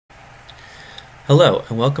Hello,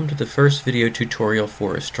 and welcome to the first video tutorial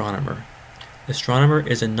for Astronomer. Astronomer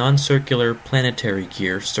is a non-circular planetary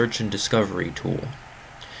gear search and discovery tool.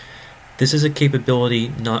 This is a capability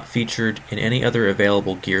not featured in any other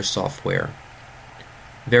available gear software.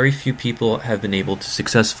 Very few people have been able to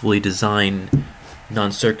successfully design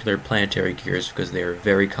non-circular planetary gears because they are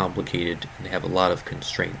very complicated and they have a lot of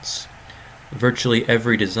constraints. Virtually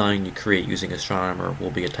every design you create using Astronomer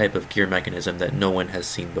will be a type of gear mechanism that no one has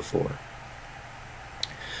seen before.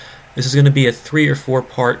 This is going to be a 3 or 4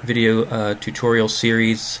 part video tutorial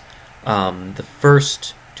series. The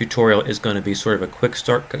first tutorial is going to be sort of a quick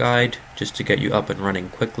start guide, just to get you up and running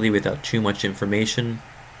quickly without too much information.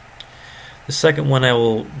 The second one I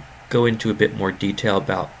will go into a bit more detail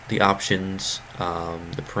about the options,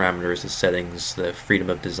 the parameters, the settings, the freedom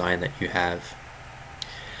of design that you have.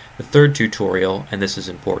 The third tutorial, and this is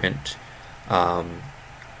important,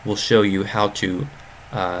 will show you how to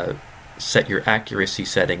set your accuracy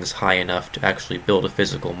settings high enough to actually build a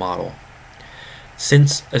physical model.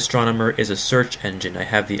 Since Astronomer is a search engine, I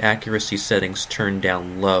have the accuracy settings turned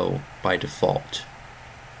down low by default.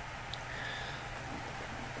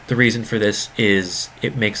 The reason for this is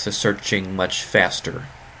it makes the searching much faster.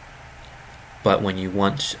 But when you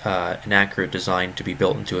want an accurate design to be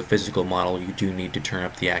built into a physical model, you do need to turn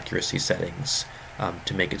up the accuracy settings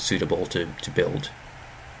to make it suitable to build.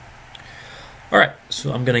 Alright,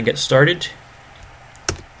 so I'm going to get started.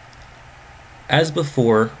 As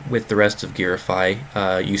before with the rest of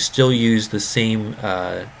Gearify, you still use the same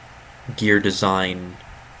gear design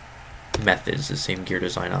methods, the same gear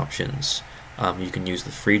design options. You can use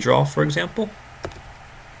the free draw, for example,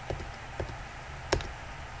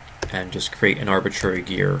 and just create an arbitrary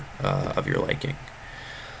gear of your liking.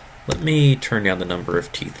 Let me turn down the number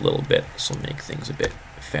of teeth a little bit. This will make things a bit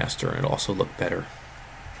faster and it'll also look better.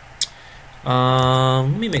 Let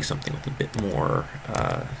me make something with a bit more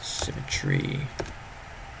symmetry.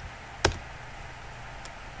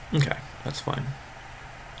 Okay, that's fine.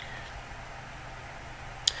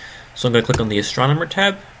 So I'm going to click on the Astronomer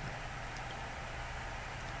tab,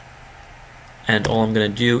 and all I'm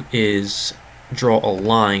going to do is draw a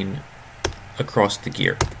line across the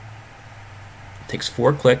gear. It takes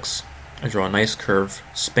 4 clicks. I draw a nice curve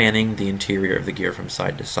spanning the interior of the gear from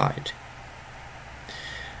side to side.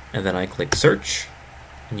 And then I click search,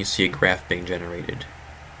 and you see a graph being generated.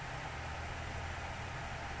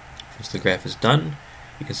 Once the graph is done,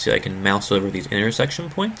 you can see I can mouse over these intersection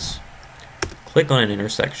points, click on an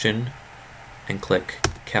intersection, and click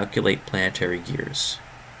calculate planetary gears.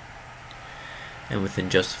 And within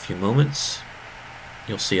just a few moments,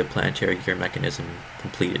 you'll see a planetary gear mechanism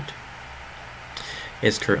completed.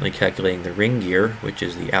 It's currently calculating the ring gear, which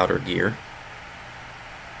is the outer gear.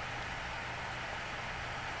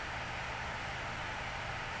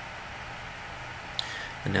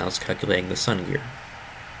 And now it's calculating the sun gear.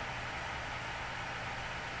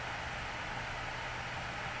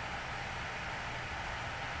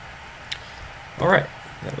 Alright,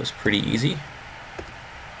 that was pretty easy.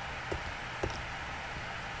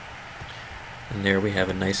 And there we have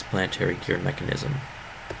a nice planetary gear mechanism.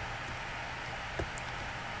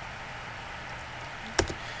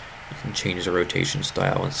 You can change the rotation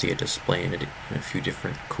style and see it displaying it in a few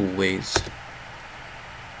different cool ways.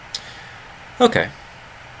 Okay.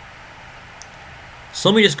 So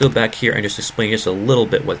let me just go back here and just explain just a little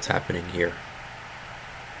bit what's happening here.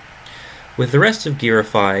 With the rest of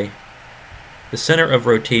Gearify, the center of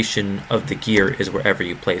rotation of the gear is wherever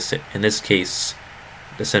you place it. In this case,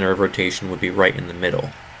 the center of rotation would be right in the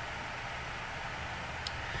middle.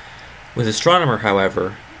 With Astronomer,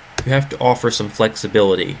 however, you have to offer some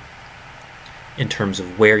flexibility in terms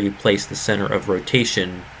of where you place the center of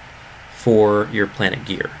rotation for your planet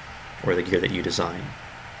gear, or the gear that you design.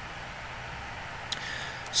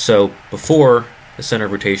 So before, the center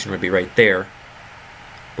of rotation would be right there,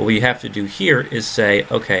 but what you have to do here is say,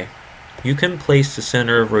 okay, you can place the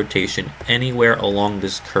center of rotation anywhere along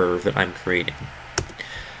this curve that I'm creating.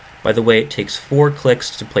 By the way, it takes 4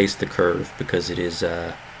 clicks to place the curve because it is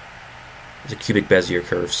a cubic Bezier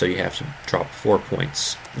curve, so you have to drop 4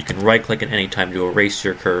 points. You can right click at any time to erase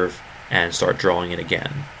your curve and start drawing it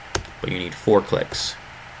again, but you need 4 clicks.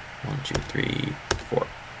 1, 2, 3, 4.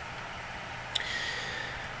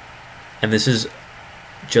 And this is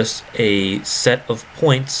just a set of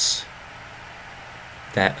points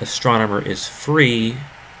that Astronomer is free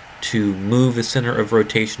to move the center of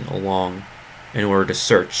rotation along in order to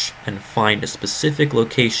search and find a specific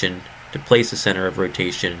location to place the center of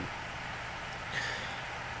rotation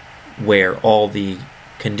where all the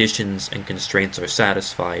conditions and constraints are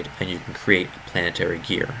satisfied and you can create a planetary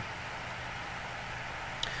gear.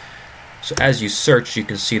 So as you search, you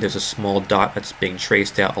can see there's a small dot that's being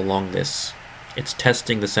traced out along this. It's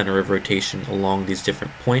testing the center of rotation along these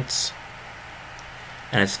different points,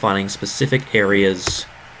 and it's finding specific areas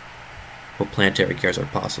where planetary gears are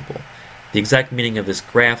possible. The exact meaning of this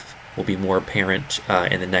graph will be more apparent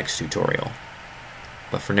in the next tutorial.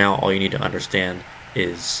 But for now, all you need to understand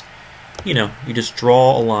is, you just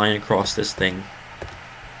draw a line across this thing.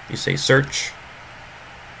 You say search.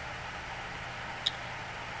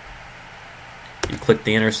 You click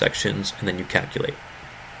the intersections, and then you calculate.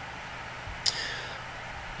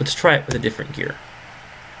 Let's try it with a different gear.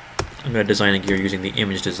 I'm going to design a gear using the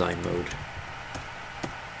image design mode.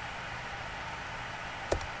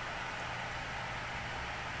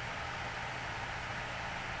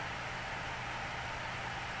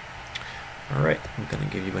 Alright, I'm going to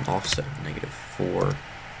give you an offset of -4.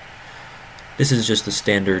 This is just the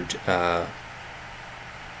standard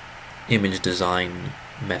image design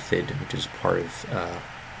method, which is part of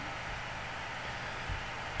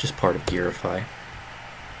Gearify.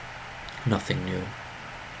 Nothing new.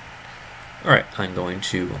 Alright, I'm going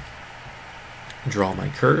to draw my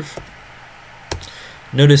curve.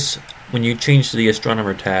 Notice when you change to the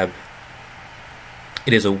Astronomer tab,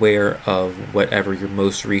 it is aware of whatever your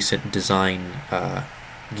most recent design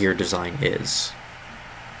gear design is.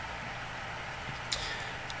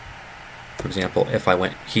 For example, if I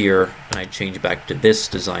went here and I change back to this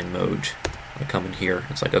design mode, I come in here,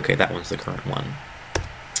 it's like, okay, that one's the current one.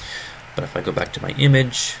 But if I go back to my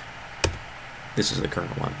image, this is the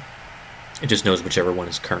current one. It just knows whichever one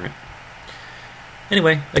is current.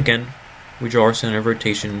 Anyway, again, we draw our center of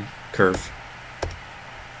rotation curve.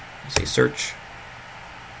 Say search.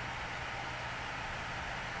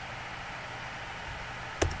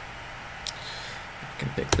 I can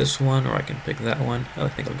pick this one, or I can pick that one. I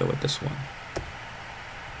think I'll go with this one.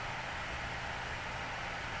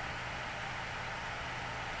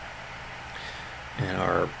 And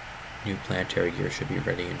our new planetary gear should be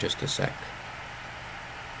ready in just a sec.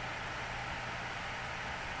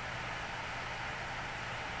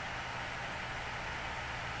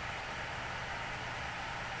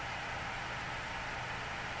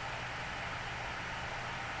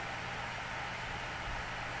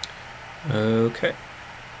 Okay,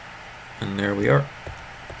 and there we are.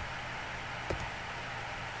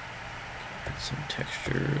 Add some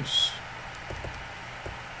textures.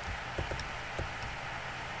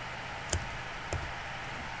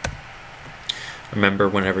 Remember,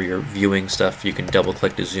 whenever you're viewing stuff, you can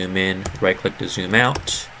double-click to zoom in, right-click to zoom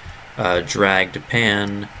out, drag to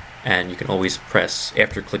pan, and you can always press,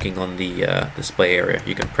 after clicking on the display area,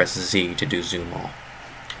 you can press Z to do zoom all.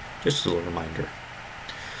 Just a little reminder.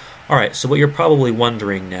 Alright, so what you're probably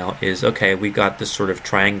wondering now is, okay, we got this sort of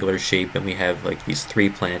triangular shape and we have like these 3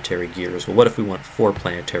 planetary gears. Well, what if we want 4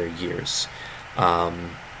 planetary gears?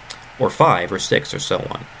 Or 5 or 6 or so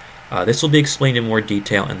on. This will be explained in more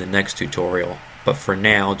detail in the next tutorial, but for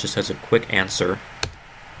now, just as a quick answer,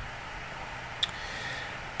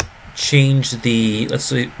 change the, let's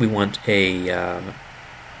say we want a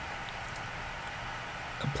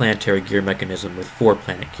planetary gear mechanism with 4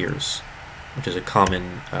 planet gears, which is a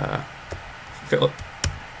common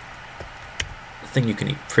thing you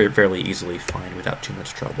can fairly easily find without too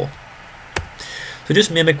much trouble. So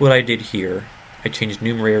just mimic what I did here. I changed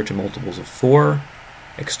numerator to multiples of 4,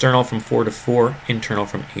 external from 4 to 4, internal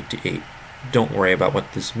from 8 to 8. Don't worry about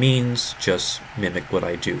what this means, just mimic what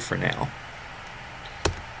I do for now.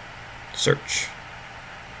 Search.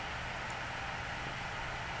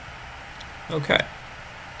 Okay.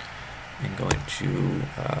 I'm going to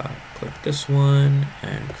click this one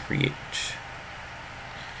and create.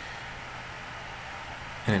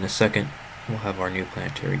 And in a second, we'll have our new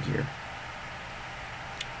planetary gear.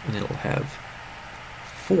 And it'll have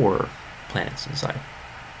 4 planets inside.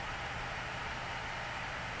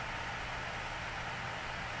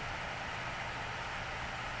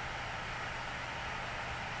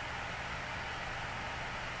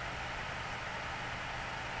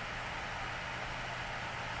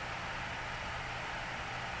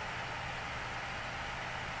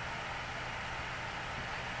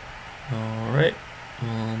 Alright,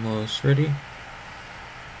 almost ready.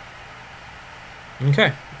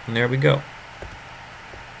 Okay, and there we go.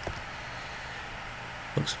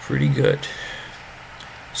 Looks pretty good.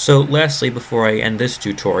 So lastly, before I end this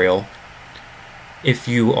tutorial, if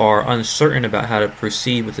you are uncertain about how to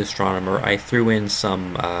proceed with Astronomer, I threw in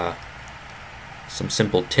some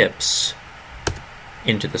simple tips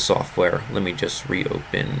into the software. Let me just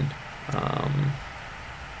reopen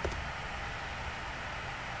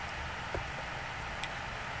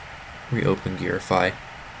Gearify.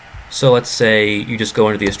 So let's say you just go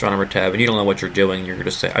into the Astronomer tab and you don't know what you're doing. You're going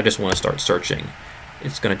to say, I just want to start searching.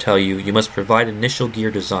 It's going to tell you, you must provide initial gear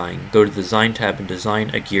design. Go to the Design tab and design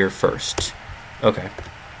a gear first. Okay.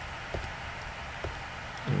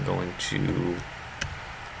 I'm going to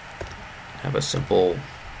have a simple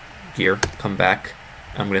gear. Come back.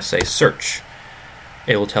 I'm going to say search.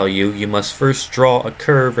 It will tell you, you must first draw a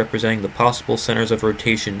curve representing the possible centers of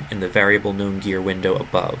rotation in the variable known gear window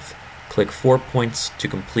above. Click 4 points to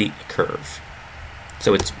complete a curve.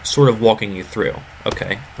 So it's sort of walking you through.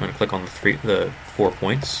 Okay, I'm going to click on the 4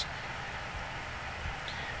 points.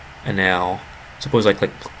 And now, suppose I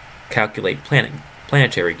click calculate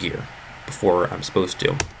planetary gear before I'm supposed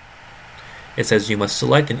to. It says you must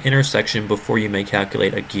select an intersection before you may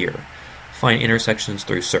calculate a gear. Find intersections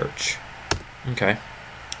through search. Okay,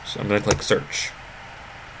 so I'm going to click search.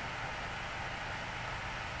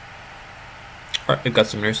 Alright, we've got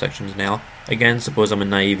some intersections now. Again, suppose I'm a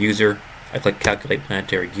naive user. I click calculate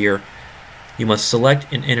planetary gear. You must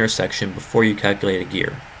select an intersection before you calculate a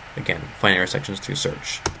gear. Again, find intersections through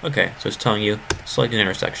search. Okay, so it's telling you select an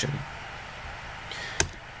intersection.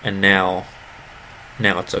 And now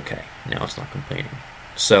it's okay. Now it's not complaining.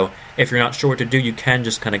 So if you're not sure what to do, you can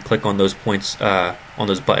just kind of click on those points, on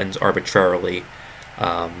those buttons arbitrarily,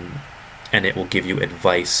 and it will give you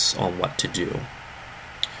advice on what to do.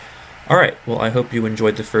 Alright, well, I hope you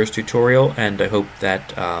enjoyed the first tutorial, and I hope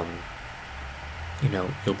that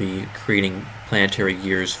you'll be creating planetary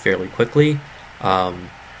gears fairly quickly.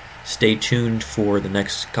 Stay tuned for the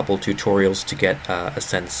next couple tutorials to get a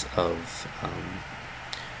sense of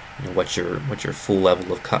what your full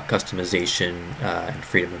level of customization and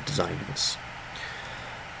freedom of design is.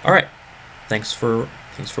 All right, thanks for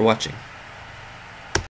watching.